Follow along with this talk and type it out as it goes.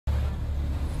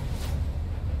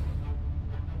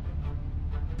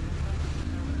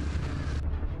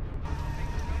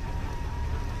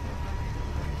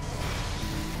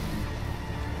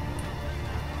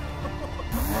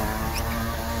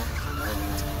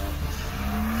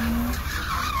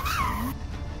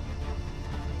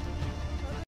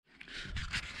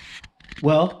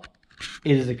Well,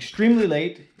 it is extremely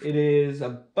late. It is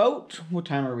about, what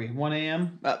time are we? 1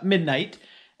 a.m. Midnight.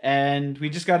 And we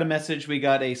just got a message. We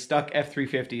got a stuck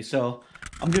F350. So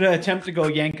I'm going to attempt to go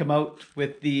yank him out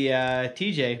with the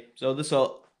TJ. So this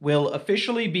will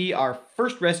officially be our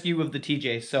first rescue of the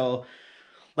TJ. So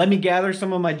let me gather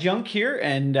some of my junk here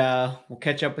and we'll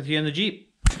catch up with you in the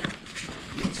Jeep.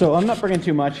 So I'm not bringing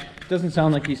too much. It doesn't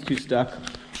sound like he's too stuck.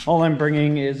 All I'm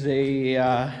bringing is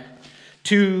a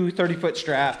two 30-foot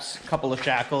straps, a couple of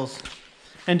shackles,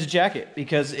 and a jacket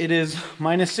because it is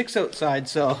 -6 outside.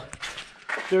 So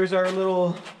there's our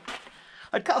little,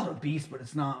 I'd call it a beast, but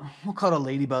it's not. We'll call it a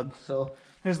ladybug. So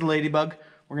there's the ladybug.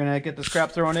 We're gonna get the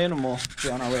scrap thrown in and we'll be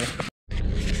on our way.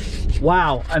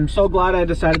 Wow, I'm so glad I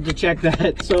decided to check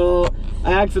that. So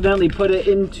I accidentally put it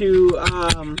into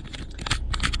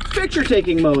picture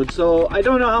taking mode. So I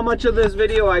don't know how much of this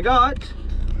video I got,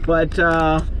 but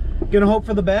gonna hope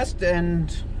for the best,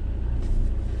 and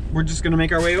we're just gonna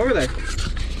make our way over there.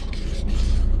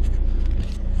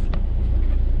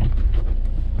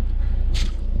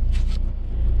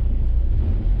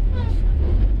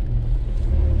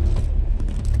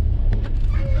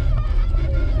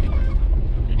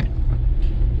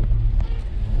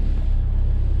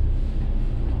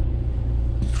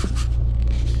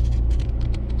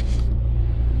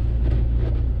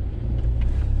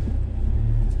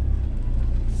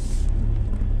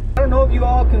 I don't know if you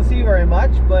all can see very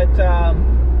much, but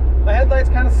my headlights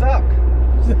kind of suck.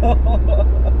 So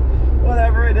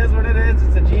whatever, it is what it is.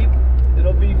 It's a Jeep.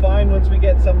 It'll be fine once we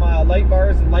get some light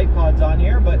bars and light pods on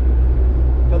here, but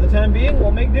for the time being,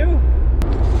 we'll make do.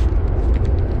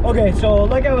 Okay, so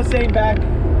like I was saying back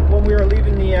when we were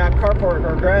leaving the carport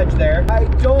or garage there, I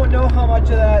don't know how much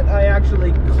of that I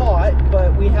actually caught,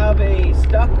 but we have a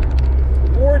stuck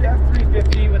Ford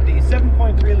F350 with the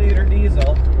 7.3 liter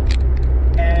diesel.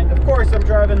 And of course I'm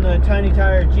driving the tiny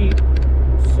tire Jeep,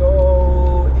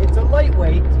 so it's a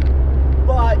lightweight,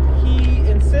 but he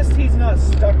insists he's not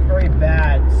stuck very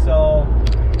bad. So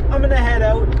I'm gonna head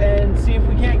out and see if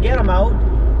we can't get him out.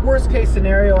 Worst case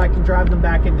scenario, I can drive them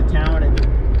back into town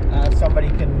and somebody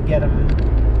can get him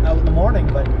out in the morning,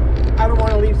 but I don't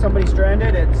want to leave somebody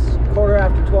stranded. It's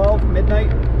 12:15,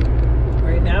 midnight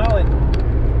right now, and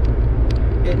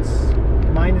it's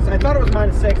I thought it was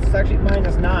 -6, it's actually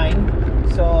 -9.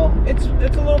 So it's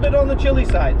a little bit on the chilly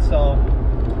side. So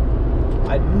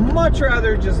I'd much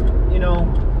rather just, you know,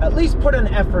 at least put an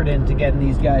effort into getting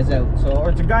these guys out. So, or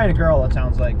it's a guy and a girl, it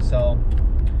sounds like. So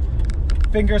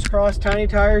fingers crossed Tiny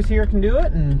Tires here can do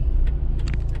it, and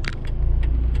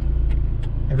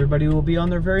everybody will be on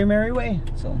their very merry way.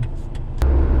 So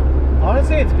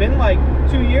honestly, it's been like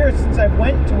 2 years since I've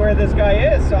went to where this guy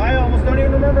is, so I almost don't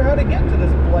even remember how to get to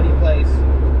this bloody place.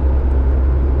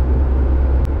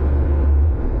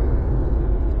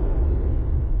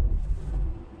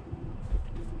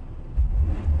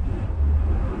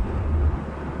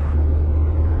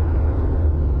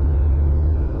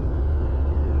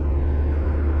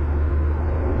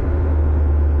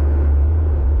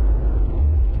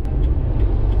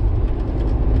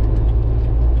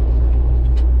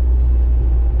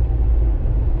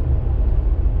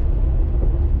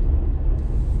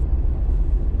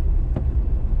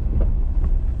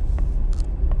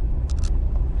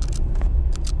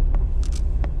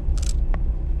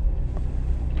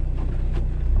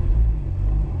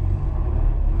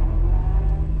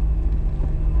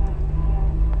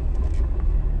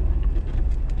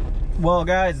 Well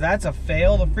guys, that's a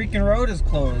fail. The freaking road is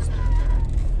closed.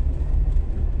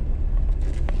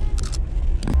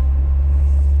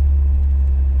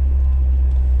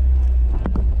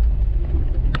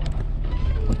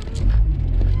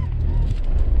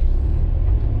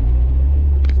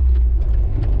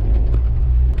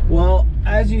 Well,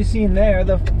 as you've seen there,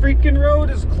 the freaking road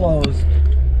is closed.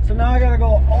 So now I gotta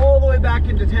go all the way back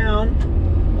into town.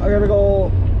 I gotta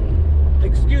go,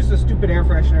 excuse the stupid air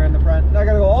freshener in the front. I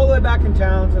gotta go all the way back in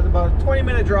town, so it's about a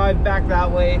 20-minute drive back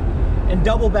that way and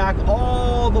double back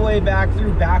all the way back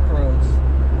through back roads.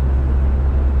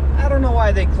 I don't know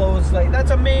why they closed, like, that's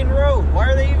a main road. Why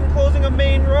are they even closing a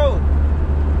main road?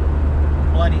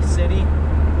 Bloody city.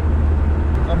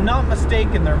 If I'm not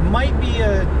mistaken, there might be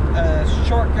a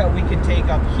shortcut we can take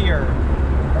up here,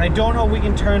 but I don't know if we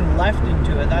can turn left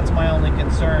into it. That's my only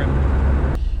concern.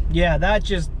 Yeah, that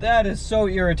is so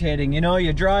irritating. You know,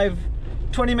 you drive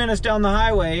 20 minutes down the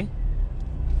highway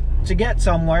to get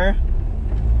somewhere,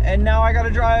 and now I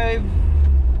gotta drive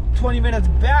 20 minutes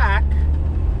back,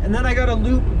 and then I gotta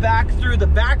loop back through the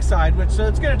backside, so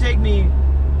it's gonna take me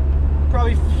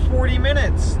probably 40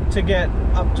 minutes to get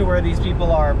up to where these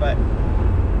people are, but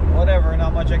whatever,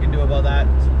 not much I can do about that.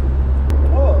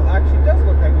 Oh, actually it does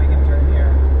look like we can turn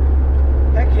here.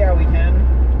 Heck yeah, we can.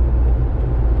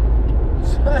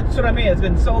 That's what I mean. It's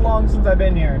been so long since I've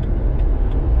been here.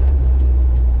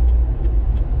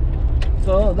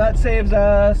 So that saves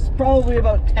us probably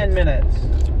about 10 minutes.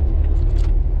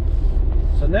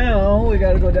 So now we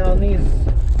got to go down these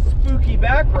spooky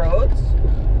back roads.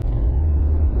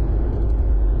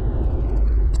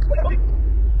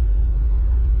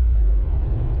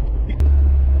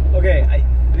 Okay, I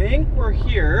think we're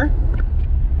here.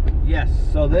 Yes,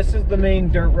 so this is the main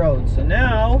dirt road. So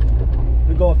now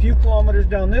we go a few kilometers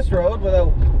down this road without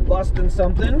busting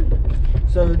something.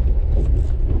 So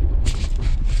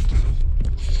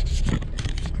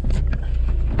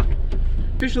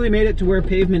officially made it to where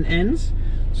pavement ends.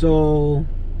 So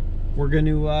we're going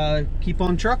to keep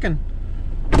on trucking.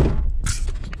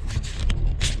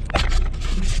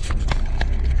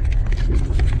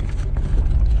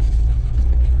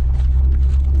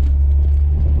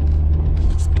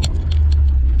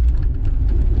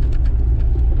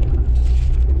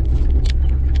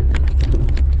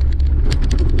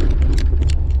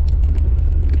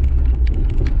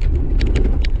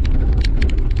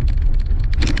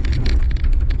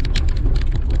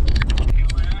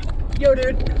 Yo,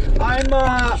 dude,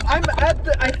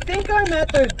 I think I'm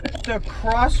at the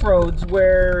crossroads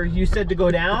where you said to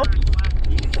go down.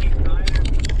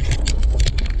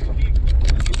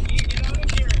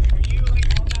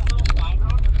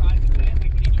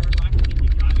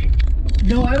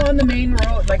 No, I'm on the main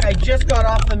road. Like, I just got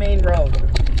off the main road.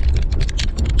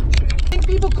 I think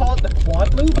people call it the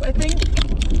quad loop, I think.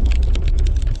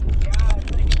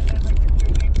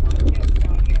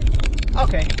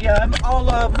 Okay, yeah,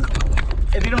 I'll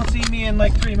if you don't see me in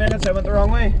like 3 minutes, I went the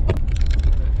wrong way.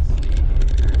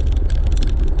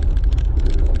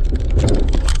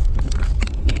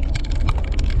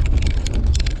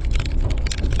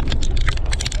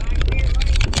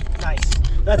 Nice.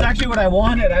 That's actually what I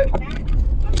wanted.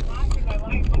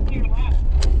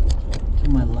 To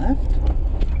my left?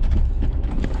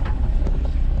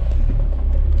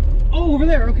 Oh, over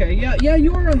there. Okay. Yeah,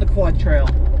 you are on the quad trail.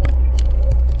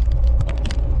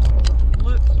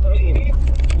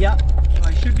 Yeah,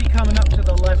 I should be coming up to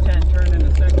the left-hand turn in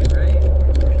a second, right?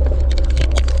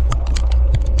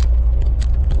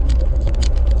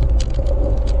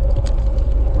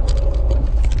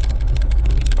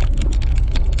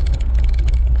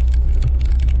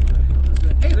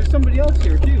 Hey, there's somebody else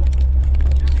here too.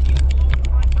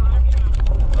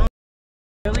 Oh,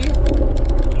 really?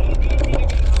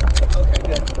 Okay,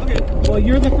 good. Okay, well,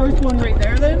 you're the first one right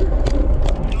there then?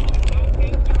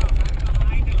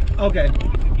 Okay.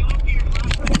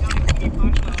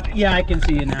 Yeah, I can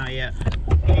see you now, yeah.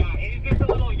 He's just a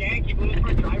little Yankee, but it's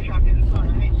for drive shaft, it's not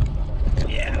nice.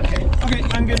 Yeah, okay. Okay,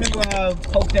 I'm gonna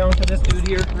poke down to this dude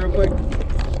here real quick.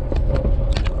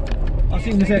 I'll see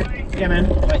you in a sec. Yeah, man.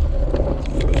 Bye.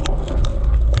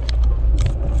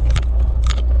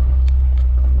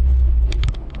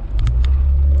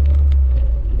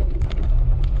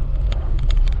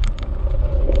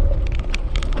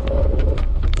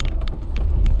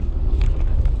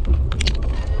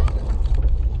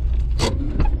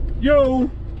 Yo!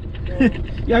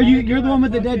 Yeah, you're the one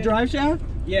with the dead drive shaft?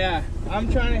 Yeah,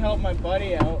 I'm trying to help my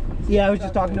buddy out. Yeah, I was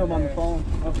just talking to him on the phone.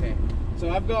 Okay, so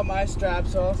I've got my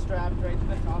straps all strapped right to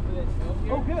the top of this hill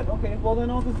here. Oh, good. Okay, well then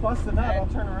I'll just bust the nut. I'll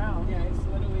turn around. Yeah, it's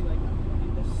literally like I'm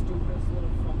doing the stupidest little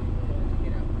fucking hole to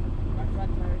get out. My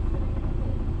front tire is sitting in the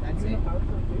hole. That's it.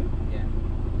 Powerstroke too? Yeah,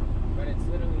 but it's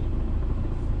literally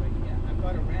like, yeah, I've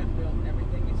got a ramp built and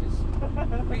everything. It's just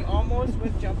we almost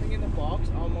with jumping in the box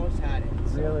almost had it.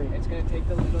 So really? It's gonna take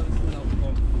the little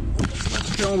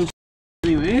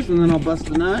Anyways, and then I'll bust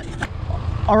the nut.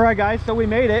 All right, guys, so we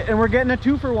made it, and we're getting a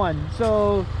 2-for-1.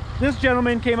 So this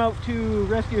gentleman came out to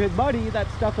rescue his buddy that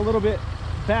stuck a little bit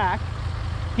back.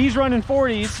 He's running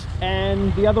 40s,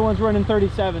 and the other one's running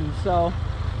 37s. So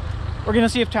we're gonna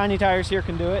see if Tiny Tires here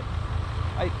can do it.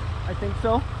 I think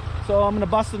so. So I'm gonna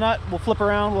bust the nut. We'll flip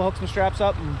around. We'll hook some straps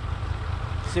up and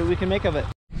see what we can make of it.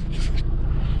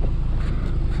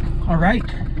 All right.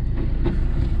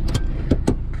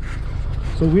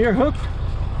 So we are hooked.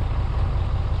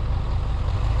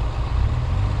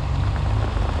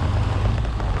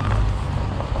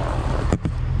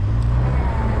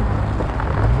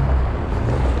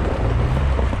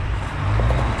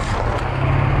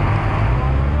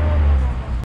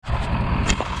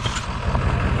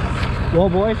 Well,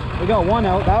 boys, we got one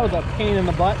out. That was a pain in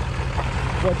the butt.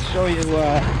 Let's show you.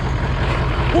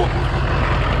 Whoa.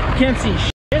 Can't see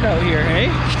shit out here, hey?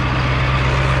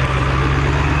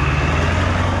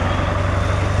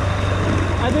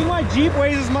 I think my Jeep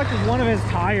weighs as much as one of his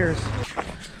tires.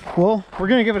 Well, we're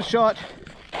gonna give it a shot.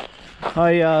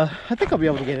 I think I'll be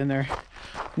able to get in there,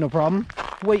 no problem.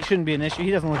 Weight shouldn't be an issue. He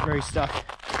doesn't look very stuck,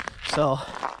 so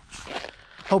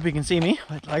hope you can see me.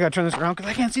 But I gotta turn this around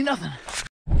because I can't see nothing.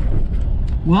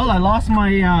 Well, I lost my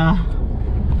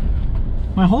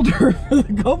my holder for the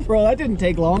GoPro. That didn't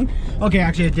take long. Okay,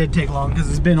 actually it did take long because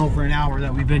it's been over an hour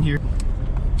that we've been here.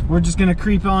 We're just gonna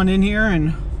creep on in here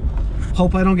and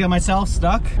hope I don't get myself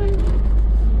stuck.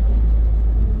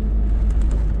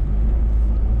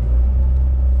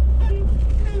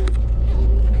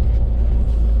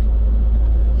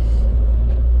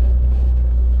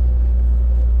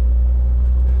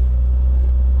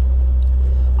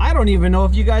 I don't even know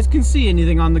if you guys can see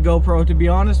anything on the GoPro, to be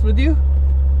honest with you.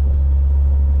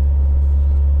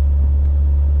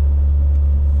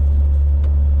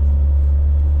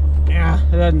 Yeah,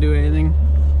 it doesn't do anything.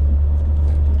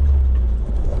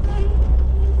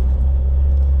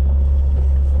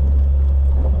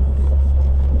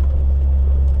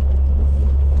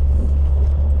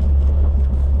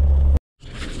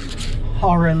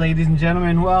 All right, ladies and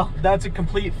gentlemen, well, that's a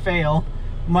complete fail.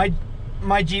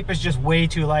 My Jeep is just way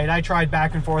too light. I tried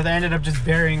back and forth. I ended up just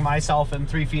burying myself in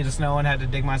 3 feet of snow and had to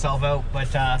dig myself out. But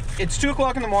it's 2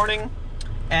 o'clock in the morning,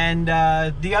 and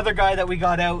the other guy that we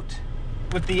got out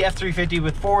with the F350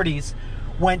 with 40s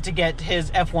went to get his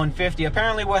F150.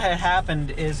 Apparently what had happened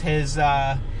is his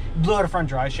blew out a front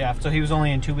drive shaft, so he was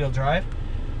only in 2-wheel drive.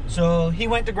 So he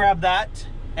went to grab that,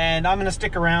 and I'm gonna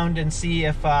stick around and see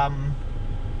if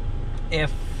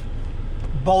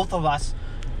both of us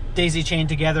daisy chain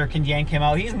together can yank him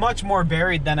out. He's much more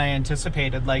buried than I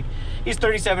anticipated. Like, he's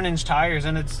 37-inch tires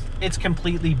and it's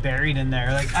completely buried in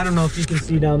there. Like, I don't know if you can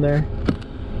see down there.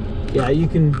 Yeah, you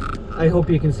can. I hope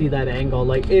you can see that angle.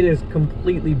 Like, it is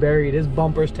completely buried. His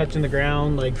bumper's touching the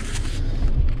ground. Like,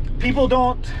 people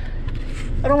don't,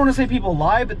 I don't want to say people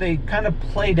lie, but they kind of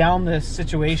play down this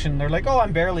situation. They're like, oh,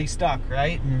 I'm barely stuck,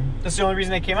 right? And that's the only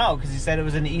reason they came out, because he said it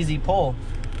was an easy pull.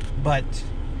 But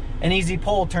an easy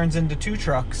pull turns into 2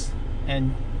 trucks,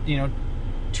 and, you know,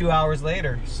 2 hours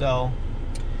later. So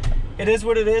it is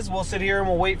what it is. We'll sit here and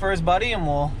we'll wait for his buddy, and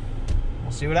we'll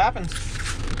see what happens.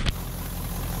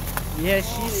 Yeah,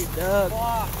 she's stuck.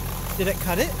 Did it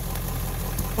cut it?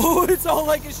 Oh, it's all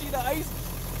like a sheet of ice.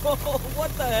 Oh,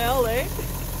 what the hell, eh?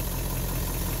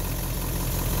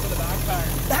 For the back tire.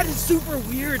 That is super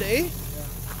weird, eh? Yeah.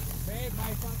 Babe,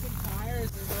 my fucking tires,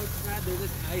 they're no tread, they're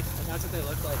just ice, and that's what they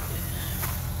look like.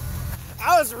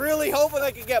 I was really hoping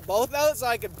I could get both out so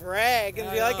I could brag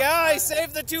and be like, oh, I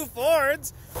saved the 2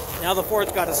 Fords. Now the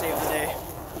Ford's got to save the day.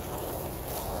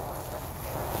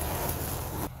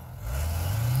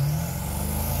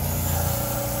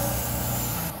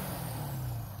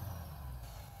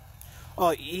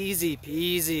 Oh, easy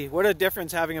peasy. What a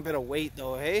difference having a bit of weight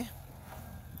though, hey?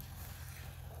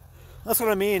 That's what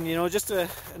I mean, you know, just an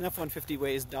F-150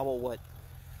 weighs double what?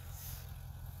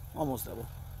 Almost double.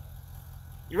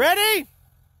 You ready? Yeah.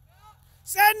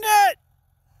 Send it!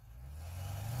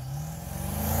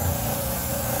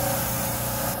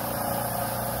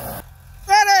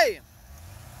 Ready!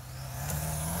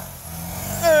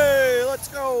 Hey, let's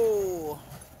go!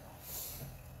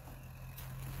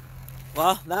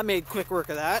 Well, that made quick work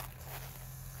of that.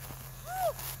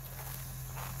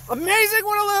 Amazing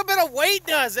what a little bit of weight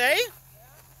does, eh?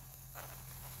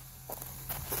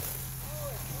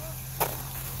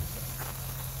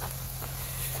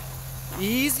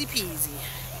 Easy peasy.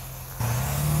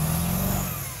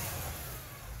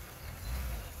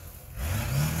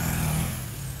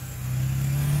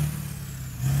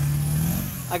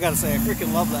 I gotta say, I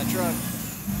freaking love that truck.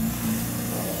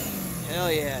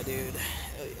 Hell yeah, dude.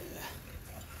 Hell yeah.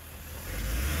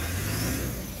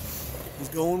 He's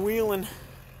going wheeling.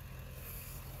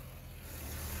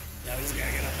 Now he's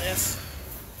gotta get on this.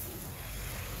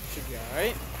 Should be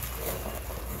alright.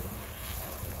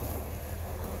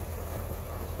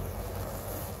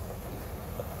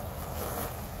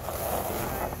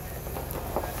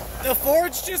 The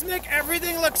Fords just make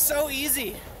everything look so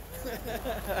easy.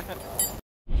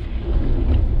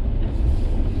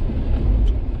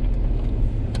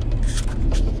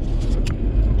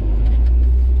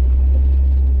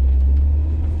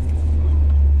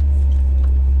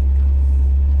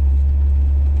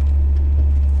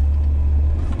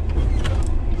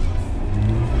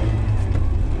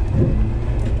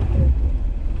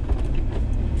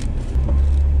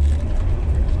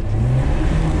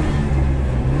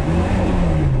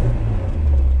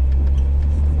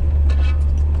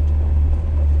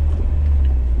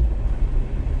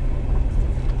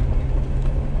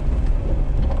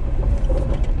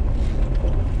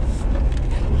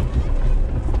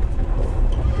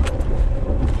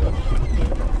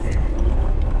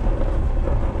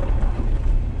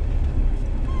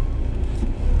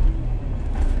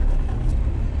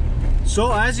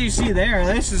 So as you see there,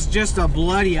 this is just a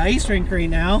bloody ice rink right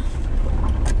now.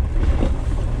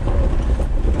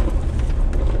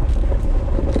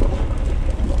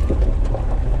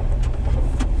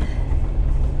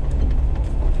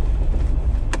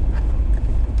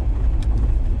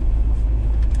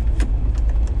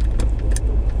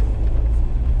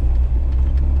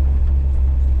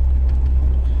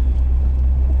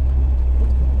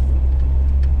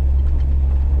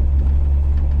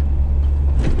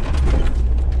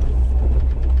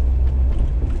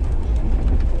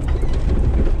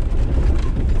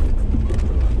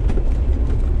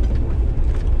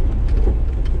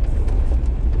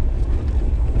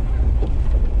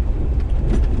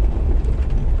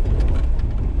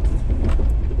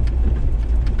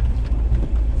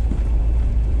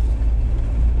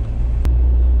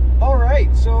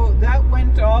 So that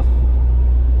went off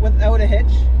without a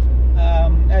hitch.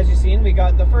 As you've seen, we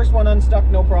got the first one unstuck,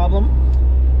 no problem.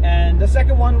 And the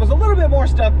second one was a little bit more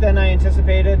stuck than I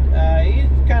anticipated. He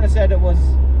kind of said it was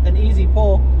an easy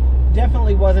pull.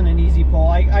 Definitely wasn't an easy pull.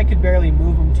 I could barely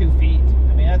move him 2 feet.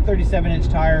 I mean, that 37-inch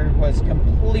tire was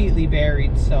completely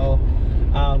buried. So,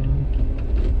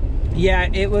 yeah,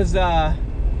 it was,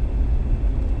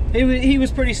 he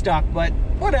was pretty stuck, but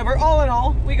whatever. All in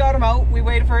all, we got him out. We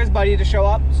waited for his buddy to show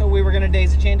up, so we were going to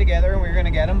daisy chain together and we were going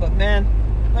to get him. But man,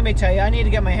 let me tell you, I need to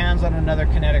get my hands on another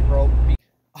kinetic rope.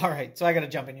 Alright, so I got to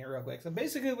jump in here real quick. So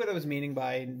basically what I was meaning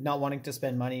by not wanting to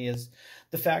spend money is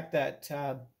the fact that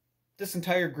this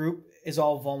entire group is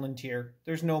all volunteer.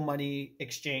 There's no money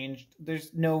exchanged.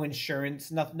 There's no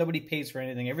insurance. Nobody pays for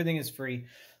anything. Everything is free.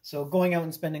 So going out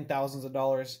and spending thousands of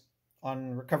dollars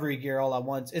on recovery gear all at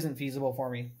once isn't feasible for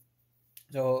me.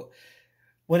 So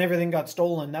when everything got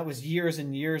stolen, that was years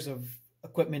and years of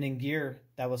equipment and gear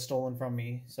that was stolen from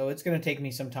me. So it's going to take me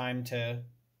some time to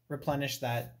replenish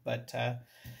that. But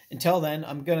until then,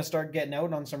 I'm going to start getting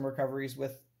out on some recoveries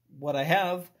with what I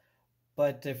have.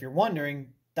 But if you're wondering,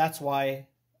 that's why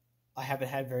I haven't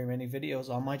had very many videos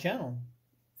on my channel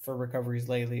for recoveries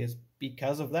lately, is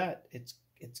because of that. It's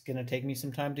going to take me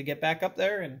some time to get back up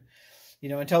there, and you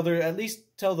know, until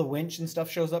the winch and stuff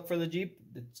shows up for the Jeep,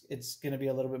 it's going to be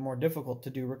a little bit more difficult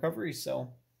to do recoveries.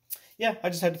 So yeah, I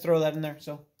just had to throw that in there.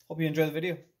 So hope you enjoy the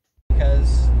video,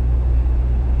 because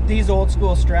these old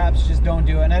school straps just don't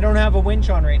do it. And I don't have a winch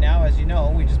on right now, as you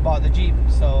know. We just bought the Jeep,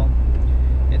 so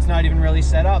it's not even really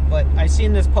set up. But I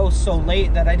seen this post so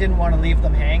late that I didn't want to leave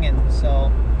them hanging.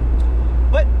 So,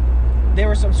 but they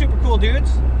were some super cool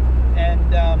dudes,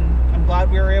 and I'm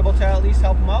glad we were able to at least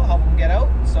help them out, help them get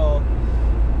out. So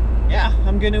yeah,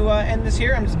 I'm going to end this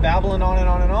here. I'm just babbling on and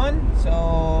on and on,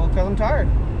 so, because I'm tired.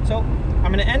 So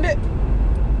I'm going to end it,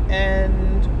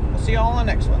 and we'll see you all on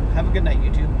the next one. Have a good night,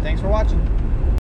 YouTube. Thanks for watching.